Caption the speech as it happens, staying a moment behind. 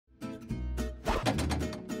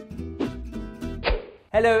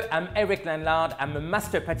Hello, I'm Eric Lanlard. I'm a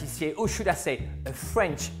master patissier, or should I say, a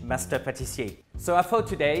French master patissier. So I thought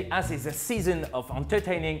today, as is a season of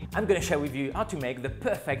entertaining, I'm going to share with you how to make the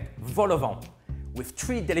perfect vol au vent with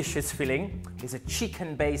 3 delicious fillings. There's a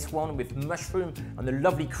chicken-based one with mushroom and a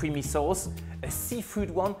lovely creamy sauce, a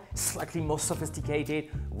seafood one, slightly more sophisticated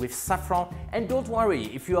with saffron, and don't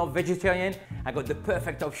worry, if you are vegetarian, I got the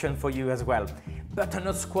perfect option for you as well.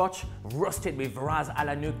 Butternut squash roasted with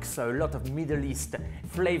ras-el-hanout, so a lot of Middle East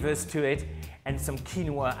flavors to it, and some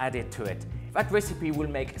quinoa added to it. That recipe will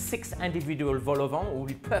make 6 individual vol au vent, will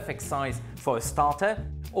be perfect size for a starter.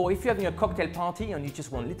 Or if you're having a cocktail party and you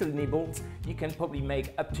just want little nibbles, you can probably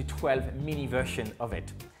make up to 12 mini versions of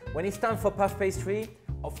it. When it's time for puff pastry,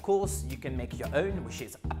 of course, you can make your own, which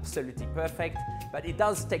is absolutely perfect, but it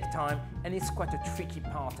does take time and it's quite a tricky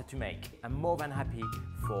part to make. I'm more than happy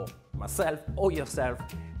for myself or yourself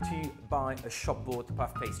to buy a shop-bought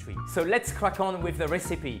puff pastry. So let's crack on with the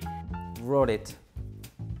recipe. Roll it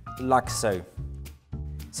like so.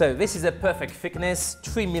 So this is a perfect thickness,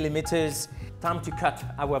 3 millimeters. Time to cut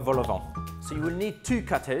our vol au vent. So you will need 2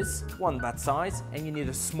 cutters, one that size, and you need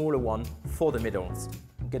a smaller one for the middles.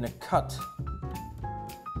 I'm gonna cut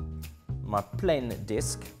my plain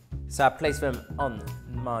disc. So I place them on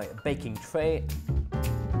my baking tray.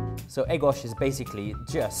 So egg wash is basically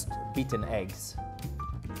just beaten eggs.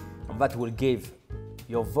 And that will give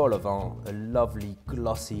your vol au vent a lovely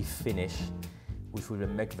glossy finish, which will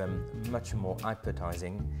make them much more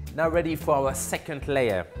appetizing. Now ready for our second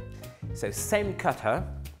layer. So same cutter,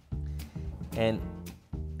 and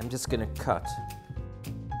I'm just gonna cut.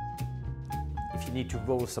 If you need to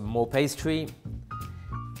roll some more pastry,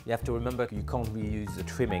 you have to remember you can't reuse the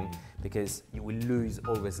trimming because you will lose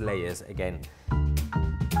all those layers again.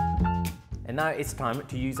 And now it's time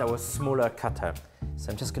to use our smaller cutter.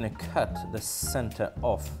 So I'm just gonna cut the center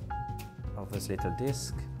off of this little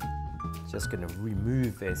disc. Just gonna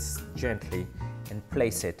remove this gently and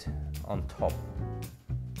place it on top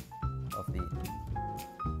of the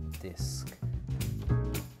disc.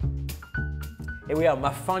 Here we are,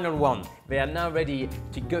 my final one. They are now ready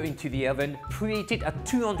to go into the oven, preheated at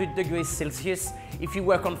 200 degrees Celsius. If you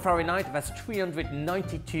work on Fahrenheit, that's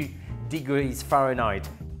 392 degrees Fahrenheit.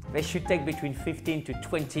 They should take between 15 to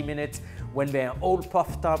 20 minutes. When they are all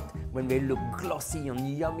puffed up, when they look glossy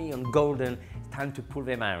and yummy and golden, it's time to pull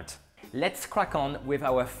them out. Let's crack on with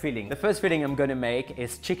our filling. The first filling I'm going to make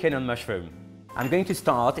is chicken and mushroom. I'm going to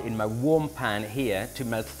start in my warm pan here to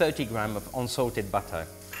melt 30 grams of unsalted butter.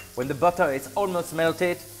 When the butter is almost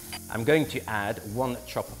melted, I'm going to add 1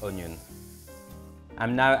 chopped onion.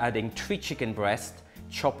 I'm now adding 3 chicken breasts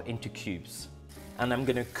chopped into cubes. And I'm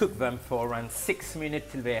going to cook them for around 6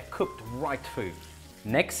 minutes till they are cooked right through.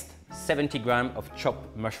 Next, 70 grams of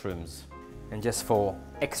chopped mushrooms. And just for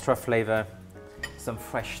extra flavor, some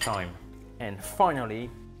fresh thyme. And finally,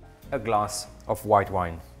 a glass of white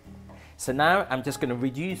wine. So now I'm just going to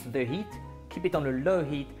reduce the heat, keep it on a low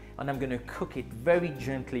heat, and I'm going to cook it very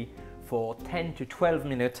gently for 10 to 12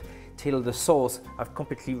 minutes till the sauce has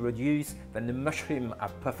completely reduced, then the mushrooms are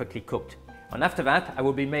perfectly cooked. And after that, I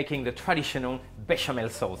will be making the traditional bechamel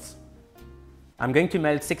sauce. I'm going to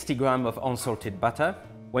melt 60 grams of unsalted butter.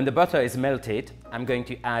 When the butter is melted, I'm going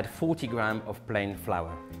to add 40 grams of plain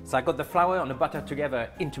flour. So I got the flour and the butter together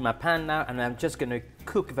into my pan now, and I'm just going to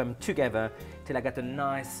cook them together till I get a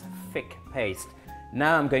nice thick paste.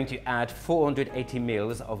 Now I'm going to add 480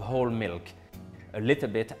 ml of whole milk, a little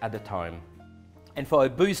bit at a time. And for a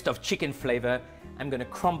boost of chicken flavor, I'm going to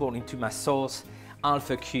crumble into my sauce half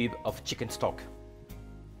a cube of chicken stock.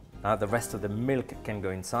 Now the rest of the milk can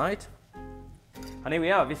go inside. And here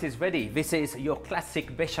we are, this is ready. This is your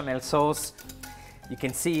classic bechamel sauce. You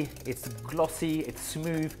can see it's glossy, it's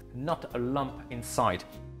smooth, not a lump inside.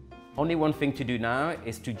 Only one thing to do now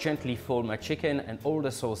is to gently fold my chicken and all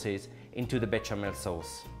the sauces into the bechamel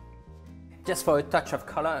sauce. Just for a touch of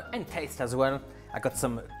color and taste as well, I got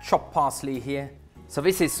some chopped parsley here. So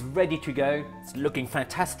this is ready to go. It's looking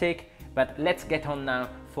fantastic, but let's get on now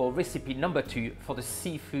for recipe number 2 for the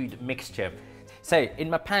seafood mixture. So in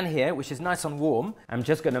my pan here, which is nice and warm, I'm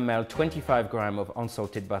just going to melt 25 grams of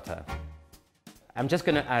unsalted butter. I'm just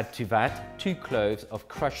going to add to that 2 cloves of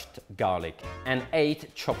crushed garlic and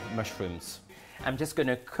 8 chopped mushrooms. I'm just going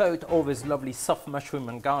to coat all this lovely soft mushroom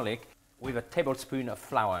and garlic with a tablespoon of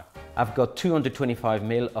flour. I've got 225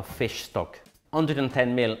 ml of fish stock,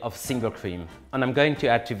 110 ml of single cream, and I'm going to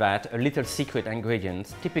add to that a little secret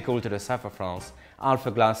ingredient typical to the south of France, half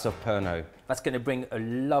a glass of Pernod. That's going to bring a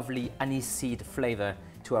lovely aniseed flavor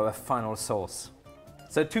to our final sauce.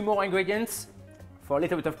 So 2 more ingredients. For a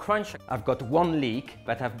little bit of crunch, I've got 1 leek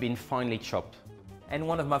that have been finely chopped. and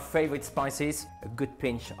one of my favorite spices, a good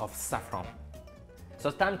pinch of saffron. So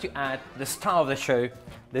it's time to add the star of the show,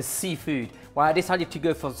 the seafood. Well, I decided to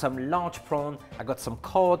go for some large prawn. I got some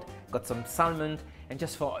cod, got some salmon, and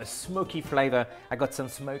just for a smoky flavor, I got some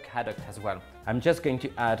smoked haddock as well. I'm just going to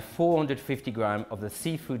add 450 grams of the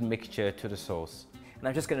seafood mixture to the sauce. And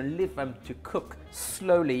I'm just going to leave them to cook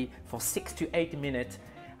slowly for 6 to 8 minutes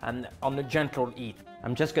and on a gentle heat.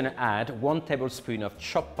 I'm just going to add 1 tablespoon of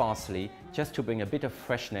chopped parsley just to bring a bit of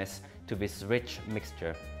freshness to this rich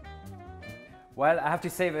mixture. Well, I have to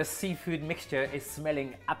say the seafood mixture is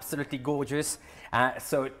smelling absolutely gorgeous.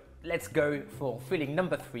 So let's go for filling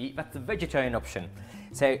number 3, that's the vegetarian option.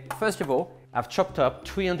 So first of all, I've chopped up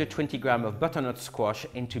 320 grams of butternut squash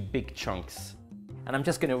into big chunks. And I'm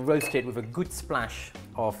just going to roast it with a good splash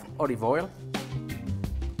of olive oil,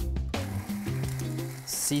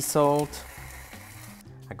 sea salt.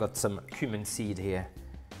 I got some cumin seed here.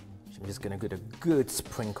 I'm just going to get a good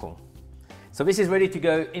sprinkle. So this is ready to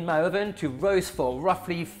go in my oven to roast for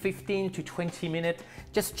roughly 15 to 20 minutes.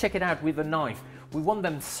 Just check it out with a knife. We want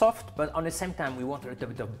them soft, but on the same time we want a little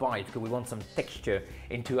bit of bite because we want some texture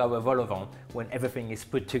into our vol au vent when everything is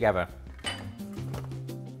put together.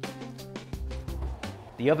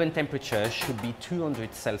 The oven temperature should be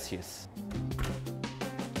 200 Celsius.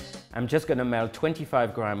 I'm just going to melt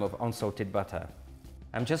 25 grams of unsalted butter.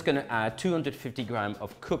 I'm just going to add 250 grams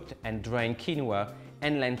of cooked and drained quinoa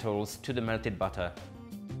and lentils to the melted butter.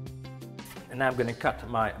 And now I'm going to cut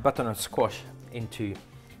my butternut squash into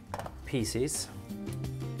pieces.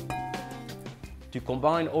 To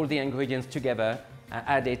combine all the ingredients together, I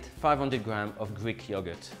added 500 grams of Greek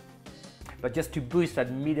yogurt. But just to boost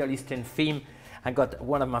that Middle Eastern theme, I got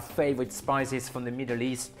one of my favorite spices from the Middle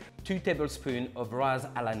East, 2 tablespoons of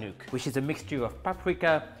ras-el-hanout, which is a mixture of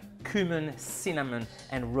paprika, cumin, cinnamon,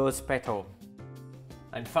 and rose petal.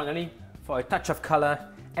 And finally, for a touch of color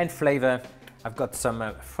and flavor, I've got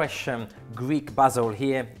some fresh Greek basil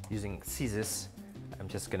here using scissors. I'm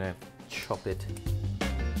just gonna chop it.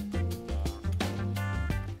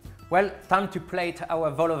 Well, time to plate our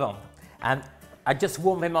vol au vent. And I just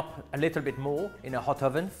warm them up a little bit more in a hot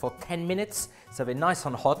oven for 10 minutes, so they're nice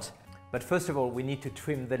and hot. But first of all, we need to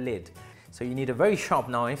trim the lid. So you need a very sharp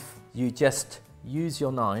knife. You just use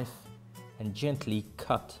your knife and gently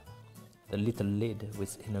cut the little lid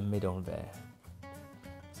in the middle there.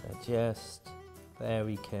 So just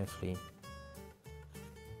very carefully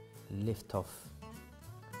lift off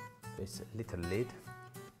this little lid.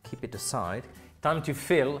 Keep it aside. Time to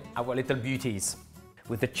fill our little beauties.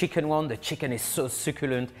 With the chicken one, the chicken is so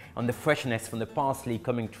succulent and the freshness from the parsley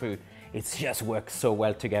coming through, it just works so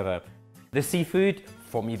well together. The seafood,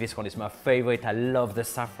 for me this one is my favorite. I love the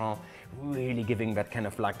saffron, really giving that kind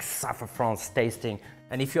of like saffron tasting.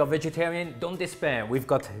 And if you're vegetarian, don't despair. We've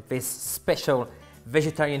got this special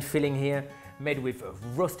vegetarian filling here made with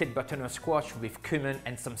roasted butternut squash with cumin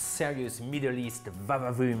and some serious Middle East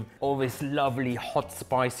vavavoom. All these lovely hot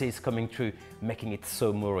spices coming through, making it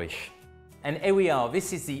so Moorish. And here we are,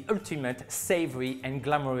 this is the ultimate savory and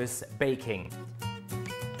glamorous baking.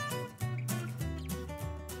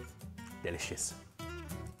 Delicious.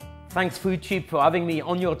 Thanks FOODTUBE for having me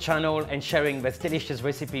on your channel and sharing this delicious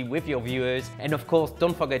recipe with your viewers. And of course,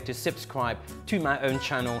 don't forget to subscribe to my own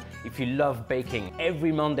channel if you love baking.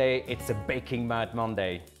 Every Monday, it's a Baking Mad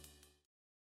Monday.